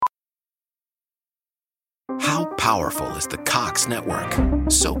How powerful is the Cox network?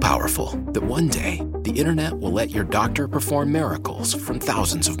 So powerful that one day, the internet will let your doctor perform miracles from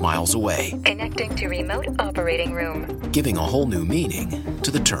thousands of miles away. Connecting to remote operating room. Giving a whole new meaning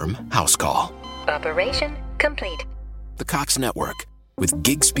to the term house call. Operation complete. The Cox network. With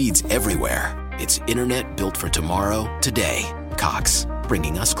gig speeds everywhere, it's internet built for tomorrow, today. Cox,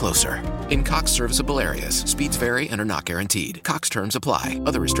 bringing us closer. In Cox serviceable areas, speeds vary and are not guaranteed. Cox terms apply.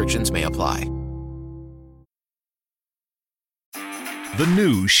 Other restrictions may apply. The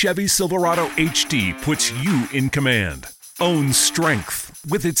new Chevy Silverado HD puts you in command. Own strength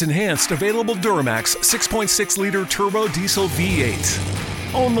with its enhanced available Duramax 6.6-liter turbo diesel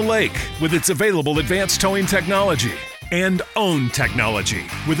V8. Own the lake with its available advanced towing technology. And own technology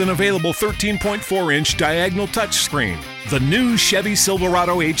with an available 13.4-inch diagonal touchscreen. The new Chevy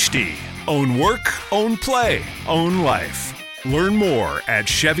Silverado HD. Own work, own play, own life. Learn more at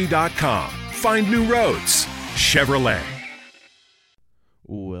Chevy.com. Find new roads. Chevrolet.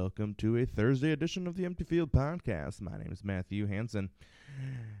 Welcome to a Thursday edition of the Empty Field Podcast. My name is Matthew Hansen.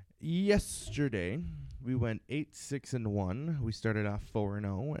 Yesterday, we went 8-6-1. We started off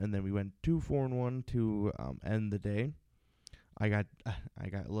 4-0, and then we went 2-4-1 to end the day. I got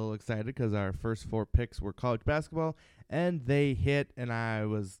a little excited because our first four picks were college basketball, and they hit, and I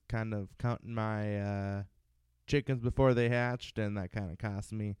was kind of counting my chickens before they hatched, and that kind of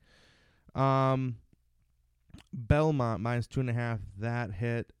cost me. Belmont -2.5, that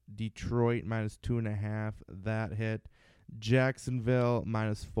hit. Detroit -2.5, that hit. Jacksonville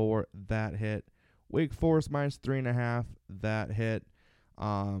 -4, that hit. Wake Forest -3.5, that hit.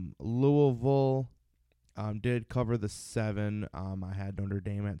 Louisville did cover the 7. I had Notre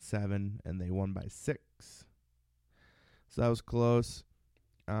Dame at 7, and they won by 6. So that was close.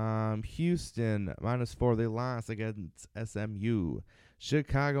 Houston -4, they lost against SMU.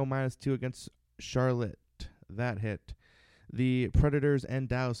 Chicago -2 against Charlotte. That hit. The Predators and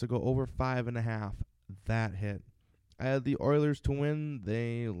Dallas to go over 5.5. That hit. I had the Oilers to win.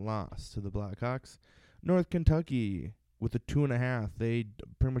 They lost to the Blackhawks. North Kentucky with a 2.5. They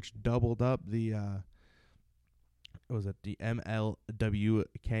pretty much doubled up the the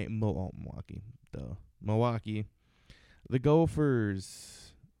MLWK Milwaukee. Milwaukee. The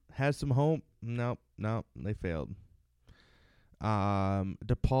Gophers had some hope. Nope, they failed.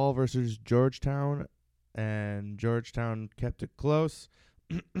 DePaul versus Georgetown. And Georgetown kept it close.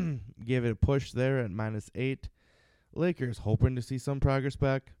 Gave it a push there at -8. Lakers hoping to see some progress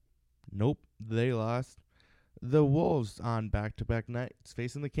back. Nope, they lost. The Wolves on back-to-back nights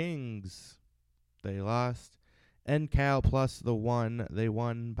facing the Kings. They lost. And Cal plus the 1. They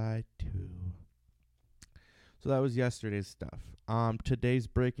won by 2. So that was yesterday's stuff. Today's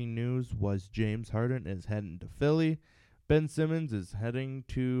breaking news was James Harden is heading to Philly. Ben Simmons is heading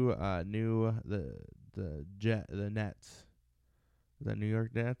to the Nets. Is that New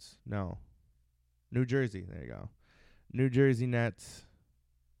York Nets? No. New Jersey. There you go. New Jersey Nets.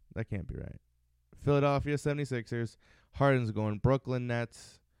 That can't be right. Philadelphia 76ers. Harden's going Brooklyn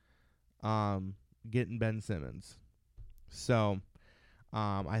Nets. Getting Ben Simmons. So,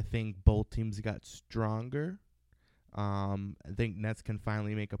 I think both teams got stronger. I think Nets can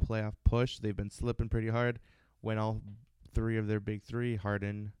finally make a playoff push. They've been slipping pretty hard when all three of their big three,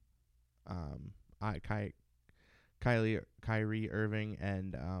 Harden, Kyrie Irving,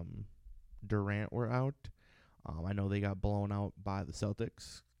 and Durant were out. I know they got blown out by the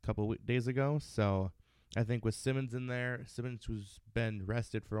Celtics a couple of days ago. So I think with Simmons in there, Simmons who's been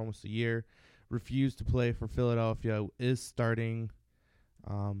rested for almost a year, refused to play for Philadelphia, is starting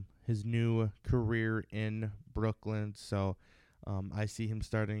his new career in Brooklyn. So I see him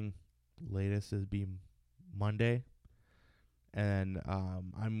starting latest as be Monday. And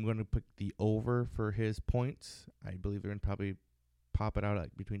I'm going to pick the over for his points. I believe they're going to probably pop it out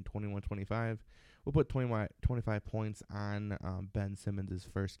at between 21 and 25. We'll put 25 points on Ben Simmons'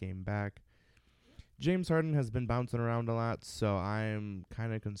 first game back. James Harden has been bouncing around a lot, so I'm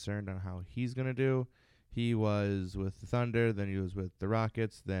kind of concerned on how he's going to do. He was with the Thunder, then he was with the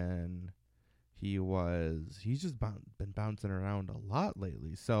Rockets, then he's just been bouncing around a lot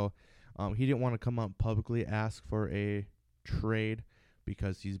lately. So he didn't want to come out publicly ask for a trade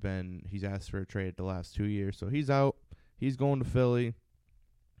because he's asked for a trade the last 2 years. So he's out. He's going to Philly.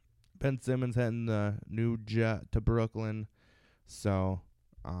 Ben Simmons heading the new jet to Brooklyn. So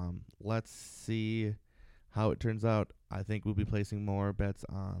let's see how it turns out. I think we'll be placing more bets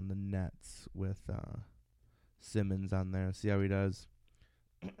on the Nets with Simmons on there. See how he does.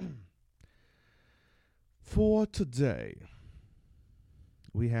 For today,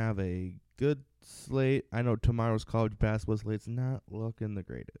 We have a good slate. I know tomorrow's college basketball slate's not looking the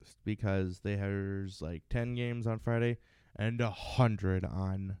greatest because there's like 10 games on Friday and 100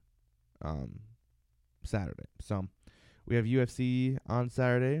 on Saturday. So we have UFC on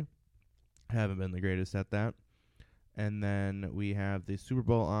Saturday. Haven't been the greatest at that. And then we have the Super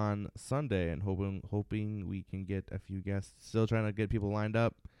Bowl on Sunday, and hoping we can get a few guests. Still trying to get people lined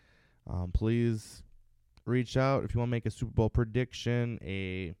up. Please reach out if you want to make a Super Bowl prediction,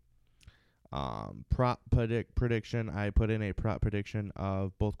 a prop prediction. I put in a prop prediction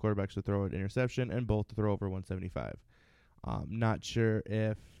of both quarterbacks to throw an interception and both to throw over 175. Not sure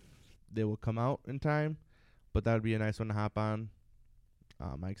if they will come out in time, but that would be a nice one to hop on.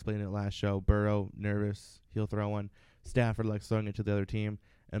 I explained it last show. Burrow, nervous, he'll throw one. Stafford likes throwing it to the other team,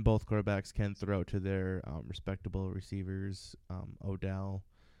 and both quarterbacks can throw to their respectable receivers. Odell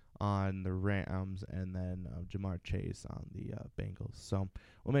on the Rams, and then Jamar Chase on the Bengals. So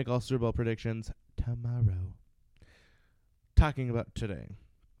we'll make all Super Bowl predictions tomorrow. Talking about today,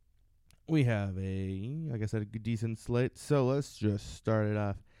 we have like I said, a decent slate. So let's just start it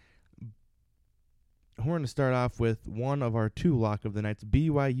off. We're going to start off with one of our two lock of the nights,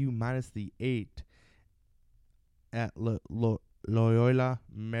 BYU minus the 8 at Loyola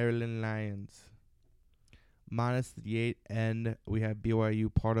Maryland Lions. Minus the 8, and we have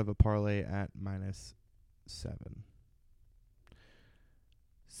BYU part of a parlay at minus 7.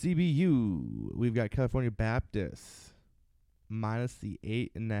 CBU, we've got California Baptist minus the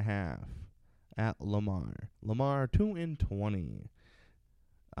 8.5 at Lamar. Lamar 2-20.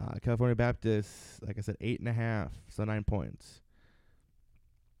 California Baptist, like I said, 8.5, so 9 points.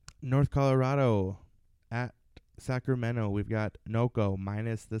 North Colorado at Sacramento, we've got NOCO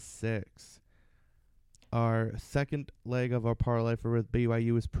minus the 6. Our second leg of our parlay for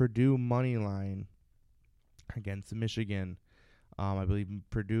BYU is Purdue money line against Michigan. I believe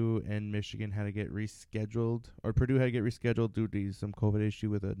Purdue and Michigan had to get rescheduled, or Purdue had to get rescheduled due to some COVID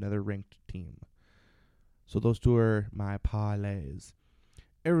issue with another ranked team. So those two are my parlays.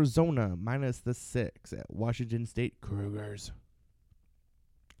 Arizona minus the 6 at Washington State Cougars.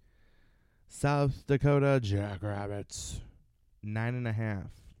 South Dakota Jackrabbits 9.5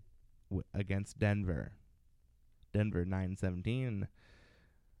 against Denver. Denver 9-17.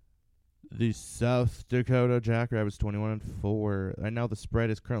 The South Dakota Jackrabbits 21-4. Right now the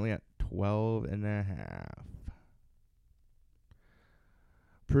spread is currently at 12.5.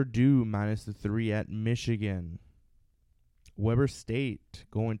 Purdue minus the 3 at Michigan. Weber State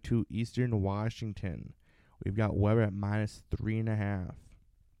going to Eastern Washington. We've got Weber at minus 3.5.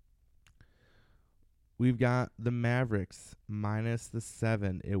 We've got the Mavericks minus the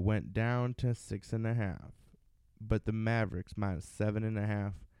 7. It went down to 6.5. But the Mavericks minus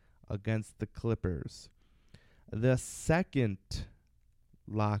 7.5 against the Clippers. The second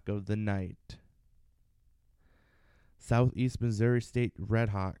lock of the night. Southeast Missouri State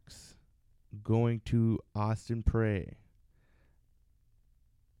Redhawks going to Austin Prey.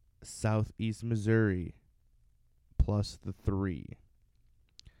 Southeast Missouri plus the 3.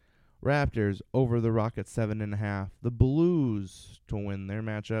 Raptors over the Rockets 7.5. The Blues to win their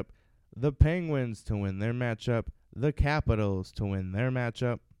matchup. The Penguins to win their matchup. The Capitals to win their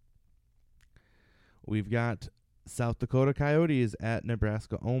matchup. We've got South Dakota Coyotes at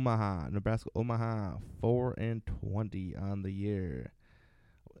Nebraska Omaha. Nebraska Omaha 4-20 on the year.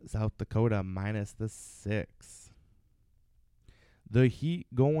 South Dakota minus the 6. The Heat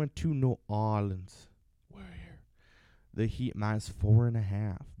going to New Orleans. We're here. The Heat minus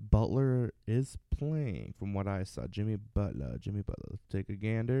 4.5. Butler is playing from what I saw. Jimmy Butler. Let's take a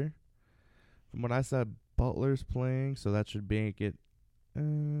gander. From what I saw, Butler's playing, so that should make it.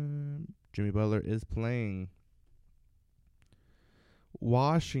 Jimmy Butler is playing.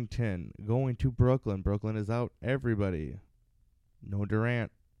 Washington going to Brooklyn. Brooklyn is out. Everybody. No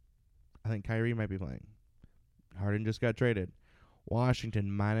Durant. I think Kyrie might be playing. Harden just got traded. Washington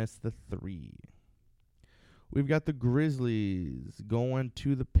minus the 3. We've got the Grizzlies going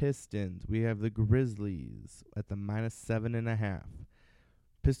to the Pistons. We have the Grizzlies at the minus 7.5.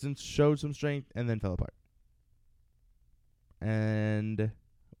 Pistons showed some strength and then fell apart. And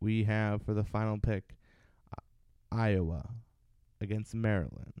we have for the final pick, Iowa against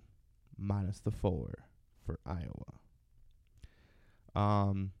Maryland, minus the 4 for Iowa.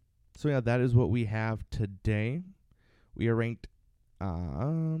 So yeah, that is what we have today. We are ranked.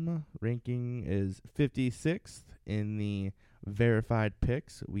 Ranking is 56th in the verified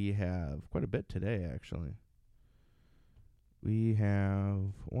picks. We have quite a bit today, actually. We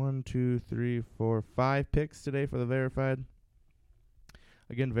have 5 picks today for the verified.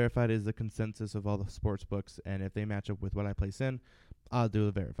 Again, verified is the consensus of all the sports books, and if they match up with what I place in, I'll do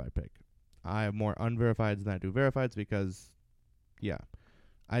the verified pick. I have more unverifieds than I do verifieds because, yeah.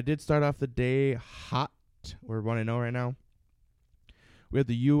 I did start off the day hot. We're 1-0 right now. We had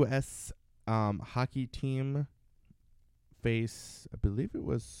the U.S. Hockey team face, I believe it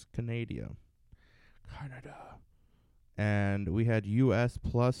was Canada. And we had U.S.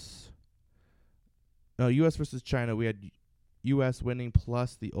 versus China. We had U.S. winning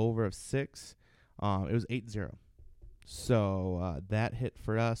plus the over of 6. It was 8-0. So that hit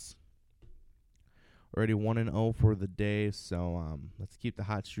for us. Already 1-0 for the day. So let's keep the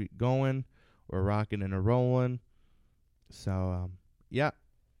hot streak going. We're rocking and rolling. So, yeah.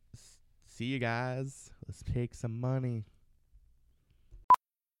 See you guys. Let's take some money.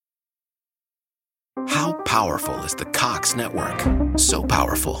 How powerful is the Cox network? So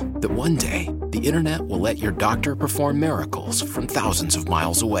powerful that one day, the internet will let your doctor perform miracles from thousands of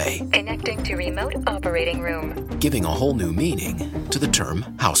miles away. Connecting to remote operating room. Giving a whole new meaning to the term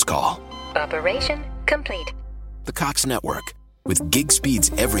house call. Operation complete. The Cox network. With gig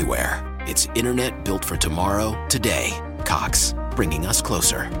speeds everywhere, it's internet built for tomorrow, today. Cox, bringing us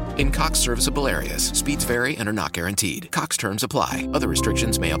closer. In Cox serviceable areas, speeds vary and are not guaranteed. Cox terms apply. Other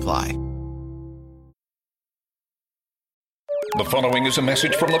restrictions may apply. The following is a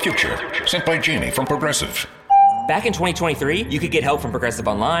message from the future, sent by Jamie from Progressive. Back in 2023, you could get help from Progressive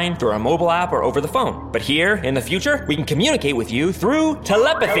online, through our mobile app, or over the phone. But here, in the future, we can communicate with you through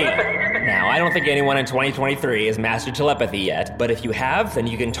telepathy. Now, I don't think anyone in 2023 has mastered telepathy yet, but if you have, then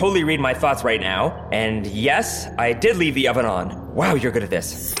you can totally read my thoughts right now. And yes, I did leave the oven on. Wow, you're good at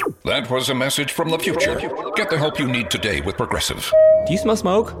this. That was a message from the future. Get the help you need today with Progressive. Do you smell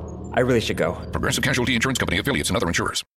smoke? I really should go. Progressive Casualty Insurance Company, affiliates, and other insurers.